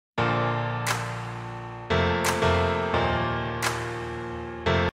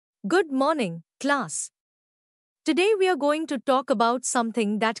Good morning, class. Today we are going to talk about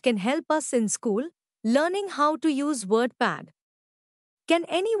something that can help us in school, learning how to use WordPad. Can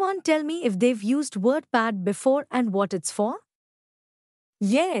anyone tell me if they've used WordPad before and what it's for?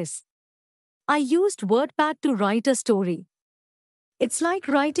 Yes, I used WordPad to write a story. It's like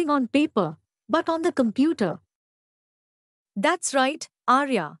writing on paper, but on the computer. That's right,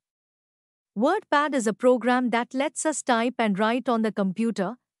 Arya. WordPad is a program that lets us type and write on the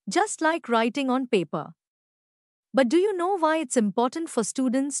computer, just like writing on paper. But do you know why it's important for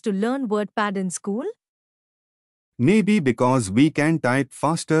students to learn WordPad in school? Maybe because we can type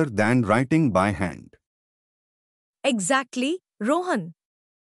faster than writing by hand. Exactly, Rohan.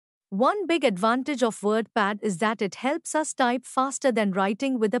 One big advantage of WordPad is that it helps us type faster than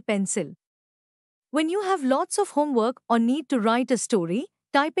writing with a pencil. When you have lots of homework or need to write a story,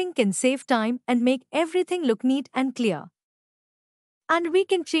 typing can save time and make everything look neat and clear. And we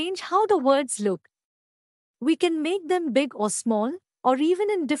can change how the words look. We can make them big or small, or even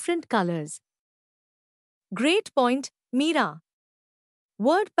in different colors. Great point, Meera.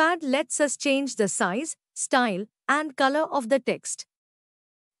 WordPad lets us change the size, style, and color of the text.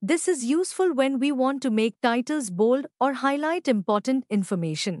 This is useful when we want to make titles bold or highlight important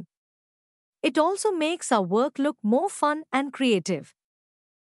information. It also makes our work look more fun and creative.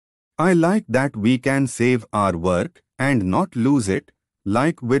 I like that we can save our work and not lose it,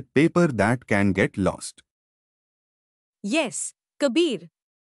 like with paper that can get lost. Yes, Kabir.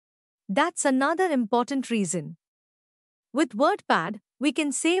 That's another important reason. With WordPad, we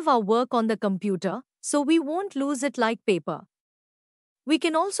can save our work on the computer, so we won't lose it like paper. We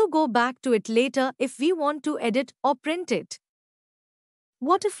can also go back to it later if we want to edit or print it.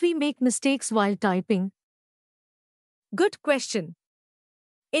 What if we make mistakes while typing? Good question.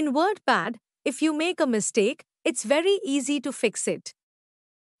 In WordPad, if you make a mistake, it's very easy to fix it.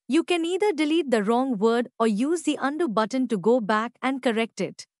 You can either delete the wrong word or use the undo button to go back and correct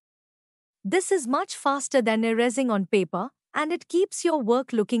it. This is much faster than erasing on paper, and it keeps your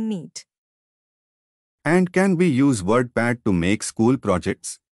work looking neat. And can we use WordPad to make school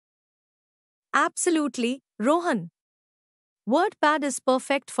projects? Absolutely, Rohan. WordPad is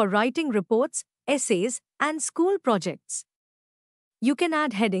perfect for writing reports, essays, and school projects. You can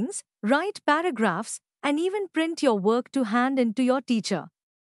add headings, write paragraphs, and even print your work to hand in to your teacher.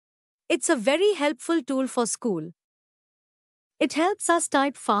 It's a very helpful tool for school. It helps us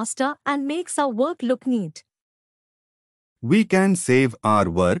type faster and makes our work look neat. We can save our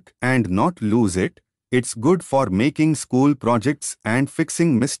work and not lose it. It's good for making school projects and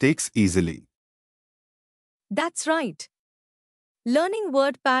fixing mistakes easily. That's right. Learning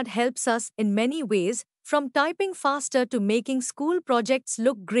WordPad helps us in many ways, from typing faster to making school projects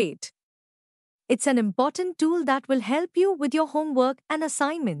look great. It's an important tool that will help you with your homework and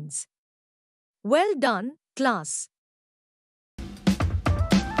assignments. Well done, class.